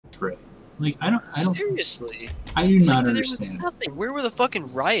fray. Like, I don't. Seriously. I do It's not like understand. There was nothing. Where were the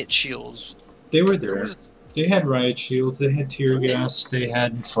fucking riot shields? They were there. They had riot shields. They had tear gas. They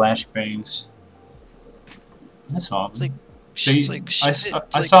had flashbangs. That's all. It's like,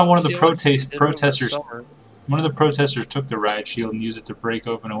 I saw one of the protesters. Summer. One of the protesters took the riot shield and used it to break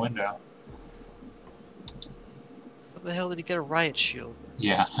open a window. What the hell did he get a riot shield?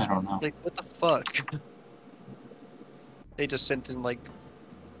 Yeah, I don't know. Like, what the fuck? They just sent in, like,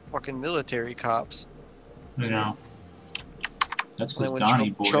 fucking military cops. You know. That's because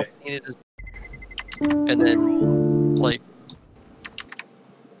Donnie boy. Trump painted his... And then, like...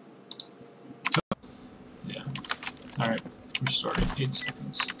 Yeah. Alright, we're starting. 8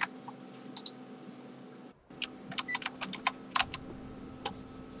 seconds.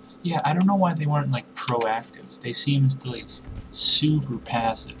 Yeah, I don't know why they weren't, like, proactive. They seemed, like, super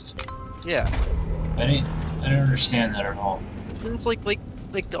passive. Yeah. I don't understand that at all. And it's like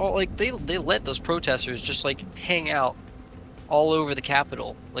they let those protesters just, like, hang out all over the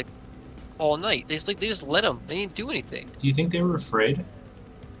Capitol, like, all night. They just let them. They didn't do anything. Do you think they were afraid?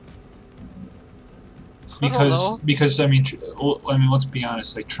 Because I mean, let's be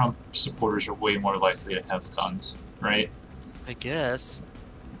honest. Like, Trump supporters are way more likely to have guns, right? I guess.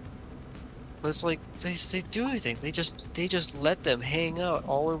 But it's like they do anything. They just let them hang out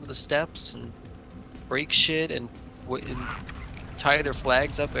all over the steps and break shit and tie their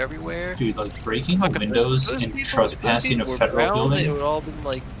flags up everywhere. Dude, like breaking the windows and trespassing a federal building. They would all been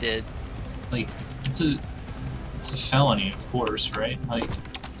like dead. Like it's a felony, of course, right? Like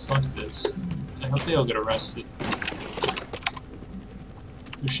fuck this. I hope they all get arrested.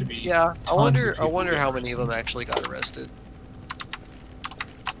 There should be. Yeah, I wonder how many of them actually got arrested.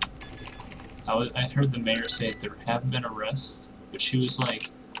 I heard the mayor say there have been arrests, but she was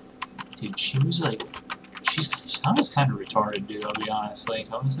like, dude, she sounds kind of retarded, dude, I'll be honest. Like,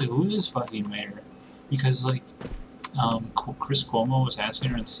 I was like, who is this fucking mayor? Because, like, Chris Cuomo was asking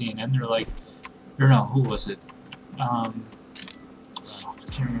her on CNN, they're like, or no, who was it? Fuck, I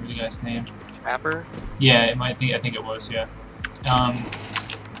can't remember the guy's name. Rapper? Yeah, it might be, I think it was, yeah.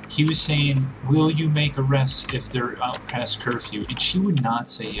 He was saying, will you make arrests if they're out past curfew? And she would not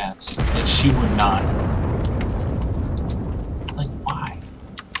say yes. Like, she would not. Like, why?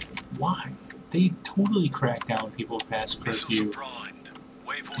 Why? They totally crack down on people past curfew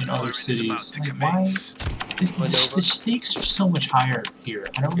in other cities. Like, why? The stakes are so much higher here.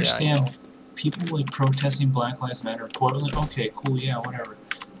 I don't understand people, like, protesting Black Lives Matter in Portland. Okay, cool, yeah, whatever.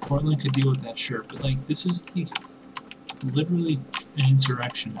 Portland could deal with that, sure. But, like, this is, like, literally an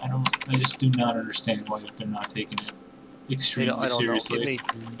insurrection. I just do not understand why they're not taking it extremely seriously. It made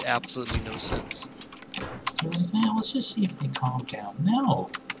absolutely no sense. They're like, man, let's just see if they calm down.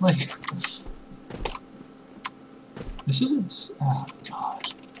 No! Like, this isn't, oh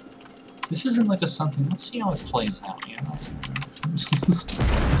god. This isn't like a something, let's see how it plays out, you know?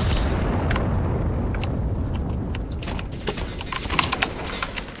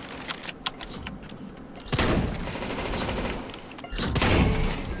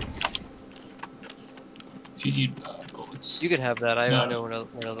 If you need bullets. You can have that. I know where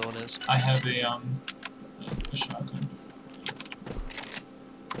another one is. I have a shotgun.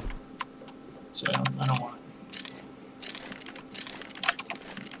 So I don't want it.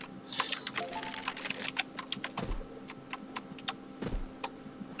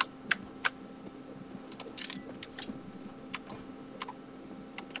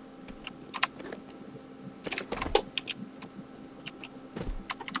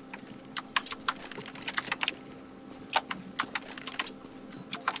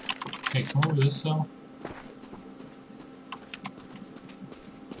 Hey, come over this cell.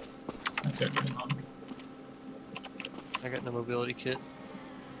 Okay, bring on. I got no mobility kit.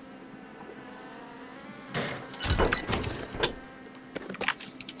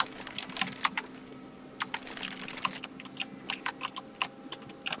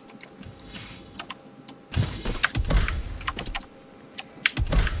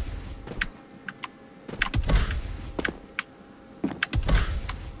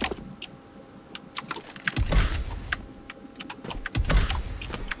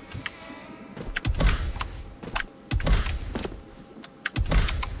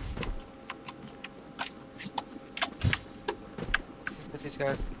 These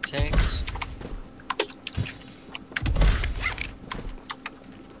guys, tanks.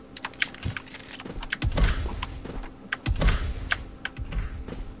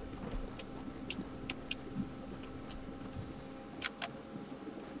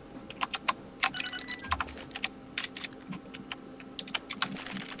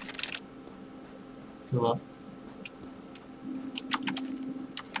 Fill up.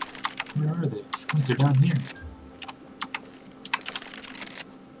 Wait, they're down here.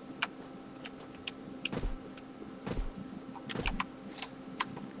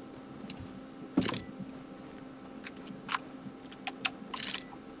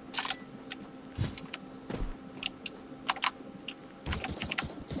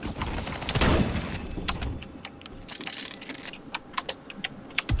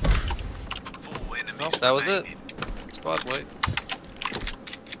 Well, that was it. Squad wipe.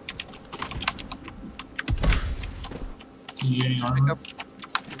 Can you get any Pick armor? up. Just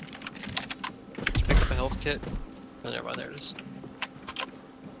pick up a health kit. Oh, never mind. There it is.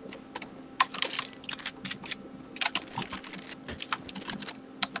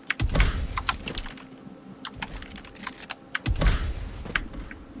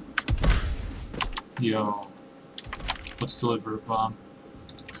 Yo. Let's deliver a bomb.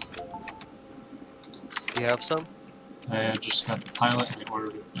 Do you have some? I just got the pilot and I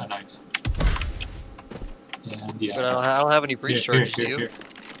ordered a knife. And yeah. But I don't have any breach charges, do you? Here.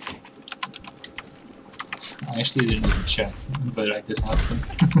 I actually didn't even check, but I did have some.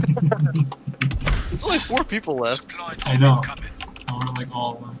 There's only 4 people left. I know. I want like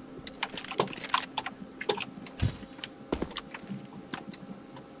all of them.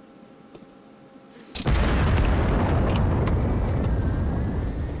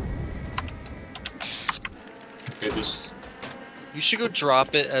 Okay, just You should go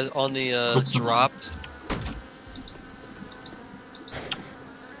drop it on the Put some- drops.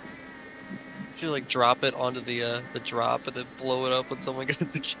 You should like drop it onto the drop and then blow it up when someone goes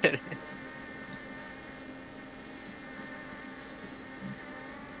to get it.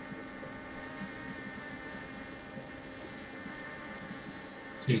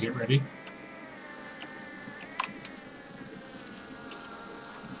 okay, get ready.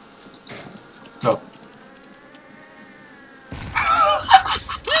 Go.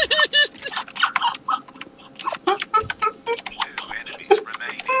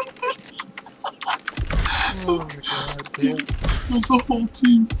 Oh my god, dude. There's a whole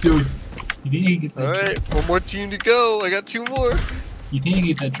team. Yo, you think I can get that? Alright, one more team to go. I got 2 more. You think I can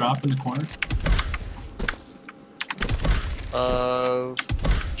get that drop in the corner?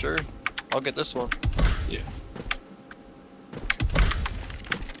 Sure. I'll get this one. Yeah.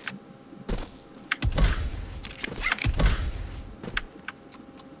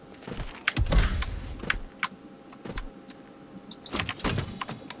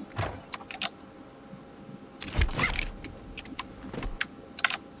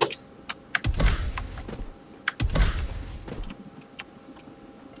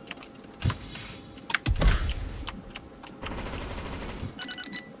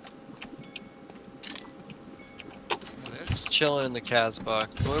 They're just chilling in the Cas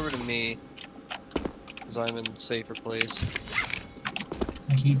box. Go over to me, because I'm in a safer place.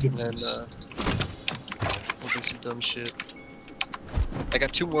 I can't get And then, this. we'll do some dumb shit. I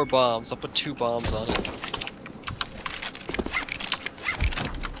got 2 more bombs. I'll put 2 bombs on it.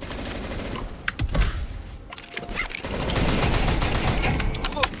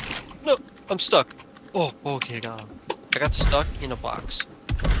 Oh, no! I'm stuck! Oh, okay, got him. I got stuck in a box.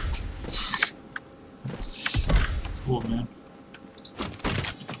 Cool, man.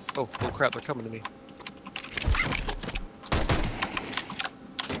 Oh crap, they're coming to me.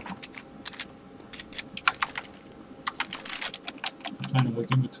 Kind of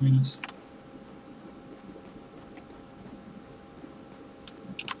like in between us.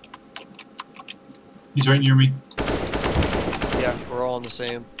 He's right near me. Yeah, we're all on the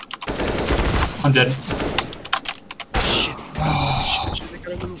same. I'm dead. Shit. Shit, I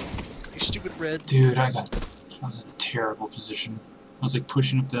gotta move. You stupid red. Dude, I was in a terrible position. I was like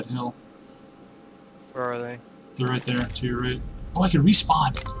pushing up that hill. Where are they? They're right there, to your right. Oh, I can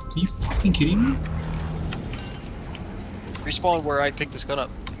respawn! Are you fucking kidding me? Respawn where I picked this gun up.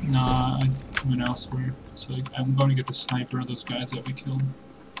 Nah, I went elsewhere. So I'm going to get the sniper of those guys that we killed.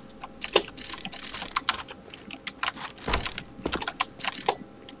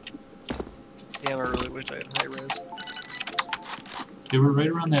 Damn, I really wish I had high res. They were right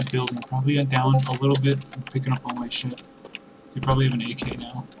around that building, probably down a little bit, picking up all my shit. They probably have an AK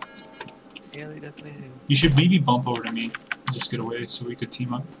now. Yeah, they definitely do. You should maybe bump over to me and just get away so we could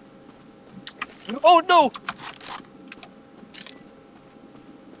team up. Oh no!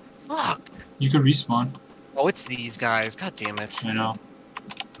 Fuck! You could respawn, Oh, it's these guys. God damn it. I know.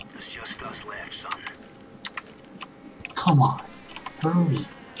 It's just us left, son. Come on, hurry.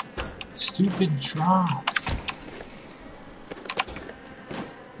 Stupid drop.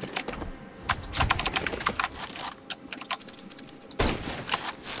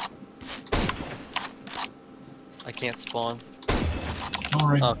 I can't spawn. Don't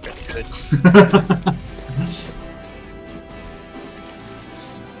worry. Okay, good.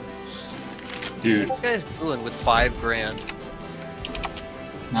 Dude, What this guy's doing with $5 grand?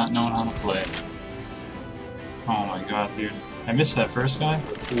 not knowing how to play. Oh my god, dude. I missed that first guy?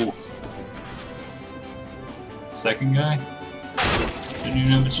 Oof. Second guy? Didn't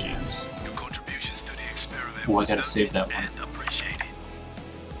even have a chance. Your contributions to the experiment Oh, I gotta save that one. and appreciated.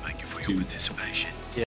 Thank you for your Dude. participation.